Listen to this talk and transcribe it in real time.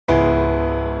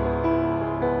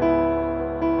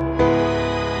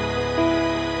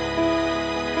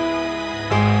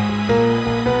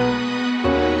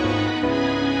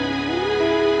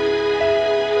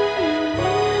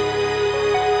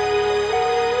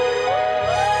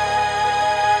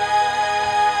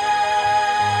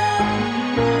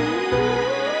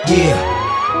Yeah.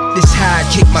 This how I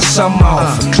kick my summer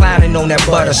off, reclining on that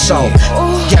butter salt.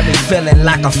 Got me feeling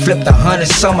like I flipped 100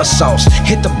 somersaults.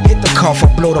 Hit the cough,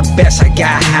 blow the best. I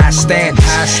got high standards.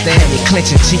 Had me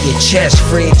clenching to your chest,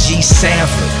 Fred G.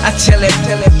 Sanford. I tell him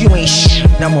you ain't shit.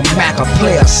 I'm a Maca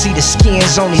player. See the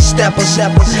skins on these steppers.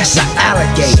 That's an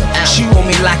alligator. She want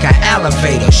me like an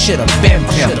elevator. Should've been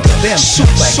pimped.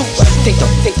 Super.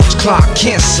 Think Clark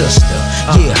Kent's sister.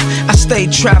 Yeah, I stay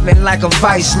traveling like a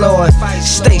vice lord.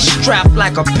 Stay strapped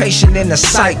like a patient in the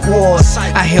psych ward.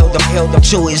 I held up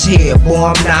to his head,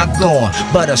 boy, I'm not going.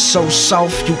 Butter so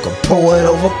soft, you can pour it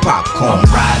over popcorn. I'm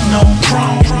riding on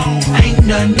chrome, ain't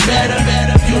nothing better.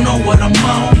 You know what I'm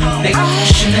on. They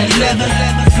pushing that leather,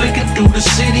 flicking through the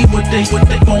city with they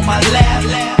on my lap.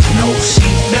 No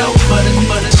seatbelt,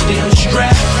 but it's still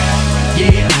strapped.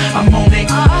 Yeah, I'm on that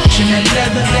pushing that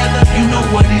leather. You know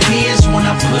what it is when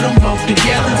I put them both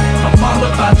together. I'm all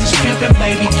about this pimpin',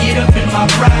 baby, get up in my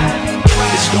ride.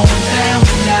 It's going down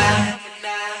tonight.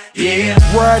 Yeah.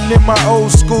 Riding in my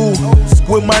old school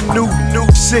with my new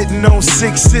sitting on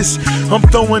sixes. I'm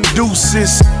throwing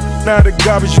deuces. Now the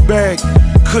garbage bag,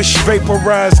 Kush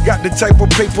vaporized. Got the type of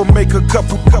paper make a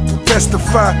couple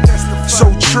testify.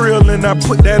 So trill and I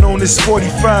put that on this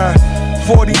 45.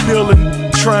 40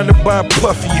 million trying to buy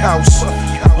Puffy house.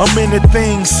 I'm into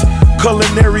things,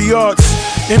 culinary arts.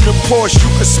 In the Porsche,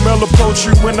 you can smell the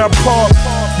poultry when I park.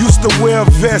 Used to wear a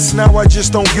vest, now I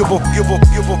just don't give a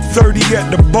 30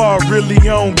 at the bar, really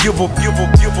I don't give a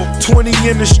 20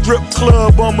 in the strip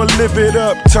club, I'ma live it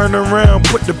up. Turn around,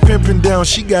 put the pimpin' down,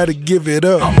 she gotta give it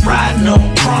up. I'm riding on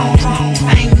chrome,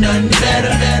 ain't nothing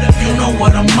better. You know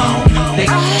what I'm on. They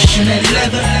pushing that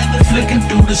leather, flicking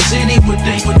through the city with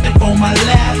they on my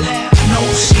lap. No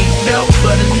seatbelt,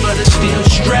 but it's still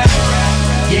strapped.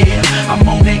 Yeah, I'm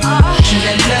on that pushing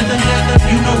that leather.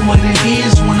 You know what it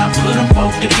is when I put them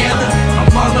both together.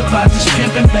 I'm all about this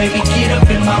pimpin', baby, get up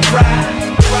in my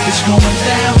ride. It's going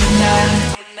down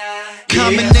tonight.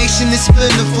 Combination is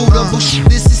spinnerful, the bullshit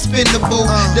is expendable.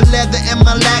 The leather in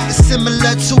my lap is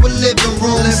similar to a living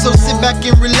room. So sit back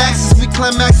and relax as we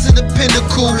climax to the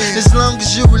pinnacle. As long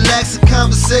as you relax, the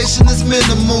conversation is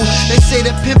minimal. They say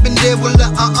that pimpin' there will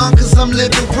cause I'm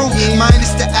living proof.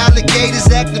 Minus the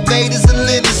alligators, activators, and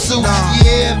linen suit.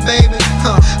 Yeah, baby,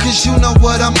 cause you know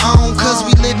what I'm on. Cause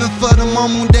we living for the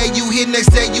moment, day you here,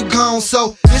 next day you gone.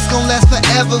 So it's gon' last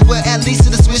forever, well at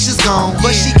least the switch is gone.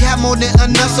 But she got more than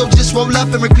enough, so just roll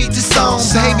up and repeat the song.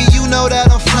 Baby, you know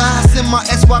that I'm fly, it's in my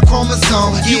SY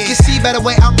chromosome. You can see by the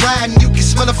way I'm riding, you can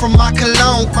smell it from my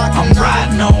cologne. I'm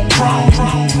riding on chrome,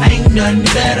 ain't nothing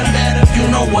better. You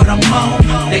know what I'm on.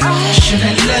 They pushing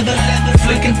that leather,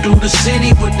 flicking through the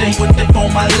city with they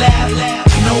on my lap.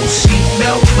 No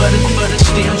seatbelt, but it's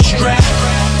still strapped.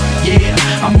 Yeah,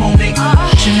 I'm on that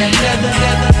pushing that leather.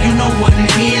 You know what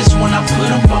it is when I put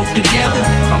them both together.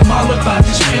 I'm all about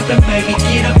this pimpin', baby,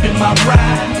 get up in my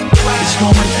ride. It's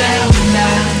going down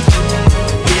tonight.